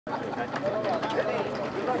How you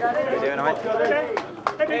doing, mate?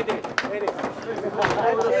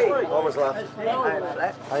 What was left?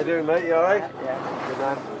 How you doing, mate? You alright? Yeah. Good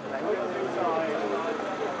man.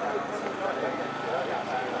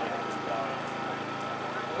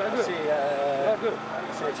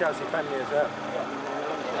 See a Chelsea family as well.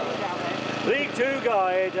 League 2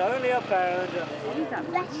 guide, only a pound.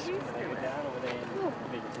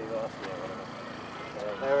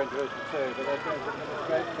 They're in Division 2, but they're doing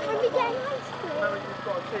great. Can we get an ice cream?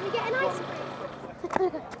 Can we get an ice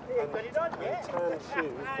cream? And tan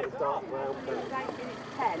shoes for the dark brown boots.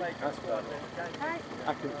 That's bad.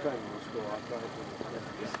 I can train in school, I tried.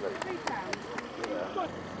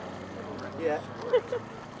 Yeah.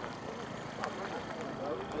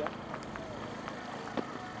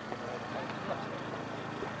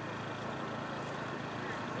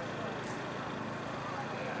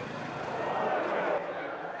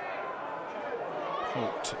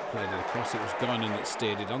 Holt played it across, it was Guinan that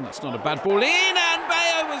steered it on. That's not a bad ball in, and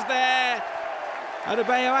Bayo was there.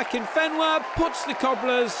 Adebayo Akinfenwa puts the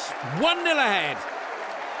Cobblers 1-0 ahead.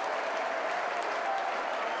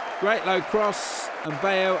 Great low cross, and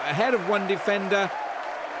Bayo ahead of one defender,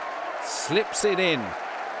 slips it in.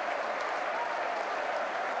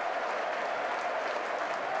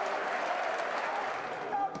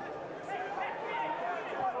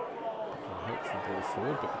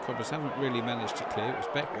 Forward, but the Cobblers haven't really managed to clear. It was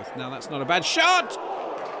Beckwith. Now that's not a bad shot,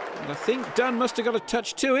 and I think Dunn must have got a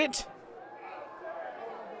touch to it.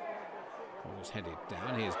 Cobblers headed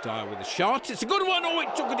down. Here's Dyer with a shot. It's a good one. Oh,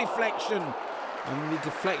 it took a deflection, and the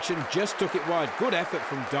deflection just took it wide. Good effort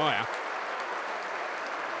from Dyer.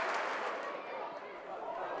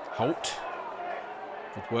 Holt.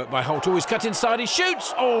 Good work by Holt. Always cut inside. He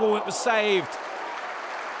shoots. Oh, it was saved.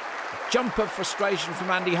 A jump of frustration from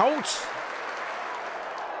Andy Holt.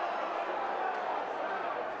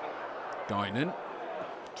 Guinan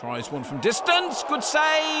tries one from distance, good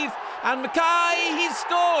save, and Mackay, he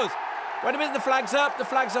scores. Wait a minute, the flag's up,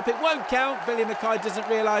 it won't count. Billy Mackay doesn't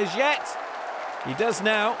realise yet. He does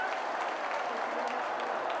now.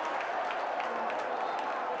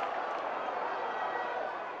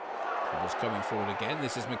 He's coming forward again,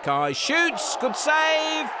 this is Mackay, shoots, good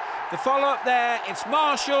save. The follow-up there, it's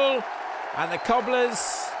Marshall, and the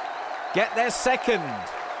Cobblers get their second.